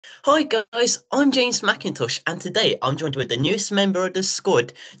Hi guys, I'm James McIntosh, and today I'm joined with the newest member of the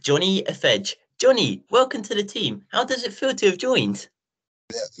squad, Jonny Efedje. Johnny, welcome to the team. How does it feel to have joined?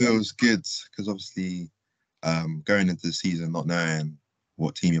 Yeah, it feels good because obviously going into the season not knowing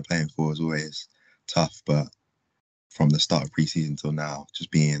what team you're playing for is always tough. But from the start of pre-season till now, just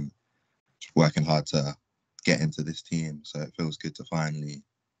working hard to get into this team. So it feels good to finally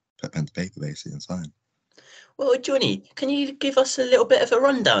put pen to paper basically and sign. Well, Johnny, can you give us a little bit of a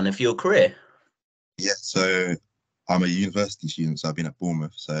rundown of your career? Yeah, so I'm a university student, so I've been at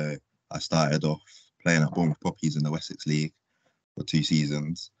Bournemouth. So I started off playing at Bournemouth Poppies in the Wessex League for 2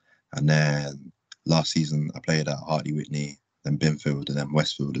 seasons. And then last season, I played at Hartley Whitney, then Binfield, and then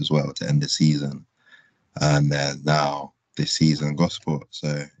Westfield as well to end the season. And then now this season, Gosport.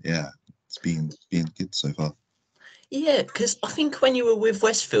 So yeah, it's been good so far. Yeah, because I think when you were with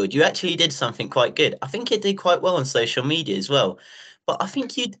Westfield, you actually did something quite good. I think you did quite well on social media as well. But I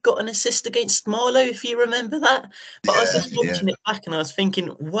think you'd got an assist against Marlow, if you remember that. But I was Yeah, just yeah, watching it back and I was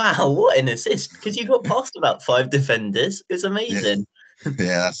thinking, wow, what an assist! Because you got past about five defenders. It was yeah, amazing. yeah.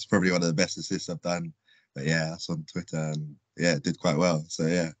 That's probably one of the best assists I've done. But yeah, that's on Twitter, and yeah, it did quite well. So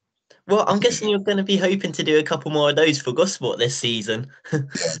yeah, Well, I'm guessing definitely, you're going to be hoping to do a couple more of those for Gosport this season.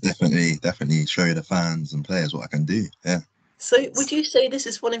 yeah, definitely show the fans and players what I can do. Yeah. So, would you say this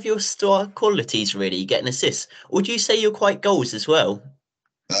is one of your star qualities, really, getting assists? Or would you say you're quite goals as well?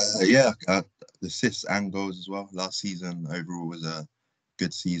 Yeah, assists and goals as well. Last season overall was a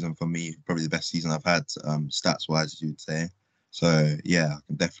good season for me, probably the best season I've had, stats wise, as you'd say. So yeah, I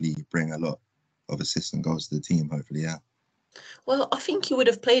can definitely bring a lot of assists and goals to the team. Hopefully, yeah. Well, I think you would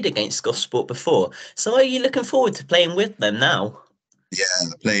have played against Gosport before. So, are you looking forward to playing with them now? Yeah,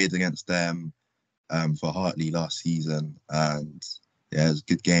 I played against them for Hartley last season, and yeah, it was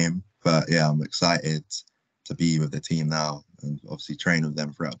a good game. But yeah, I'm excited to be with the team now, and obviously train with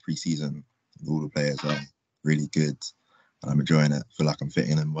them throughout pre-season. All the players are really good, and I'm enjoying it. Feel like I'm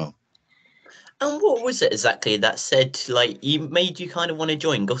fitting in well. And what was it exactly that said, like, you made you kind of want to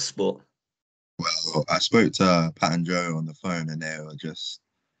join Gosport? Well, I spoke to Pat and Joe on the phone, and they were just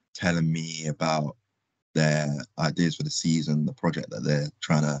telling me about their ideas for the season, the project that they're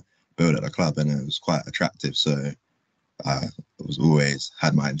trying to build at the club, and it was quite attractive. So I was always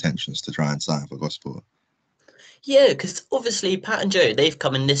had my intentions to try and sign for Gosport. Yeah, because obviously Pat and Joe, they've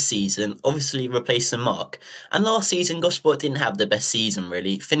come in this season, obviously replacing Mark. And last season, Gosport didn't have the best season,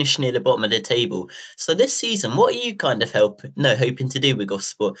 really, finished near the bottom of the table. So this season, what are you kind of hoping to do with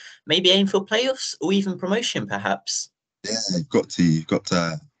Gosport? Maybe aim for playoffs or even promotion, perhaps? Yeah, you've got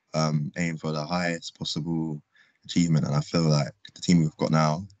to aim for the highest possible achievement, and I feel like the team we've got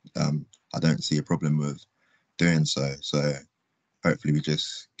now, I don't see a problem with doing so. So hopefully we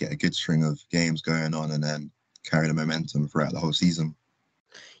just get a good string of games going on, and then carry the momentum throughout the whole season.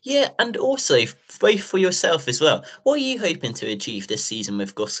 Yeah, and also both for yourself as well. What are you hoping to achieve this season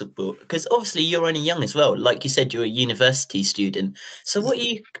with Gosport? Because obviously you're only young as well. Like you said, you're a university student. So what are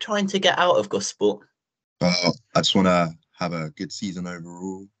you trying to get out of Gosport? I just want to have a good season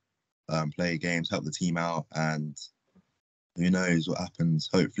overall, play games, help the team out, and who knows what happens.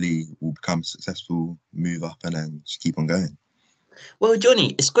 Hopefully, we'll become successful, move up, and then just keep on going. Well,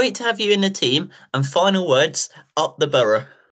 Johnny, it's great to have you in the team. And final words, up the borough.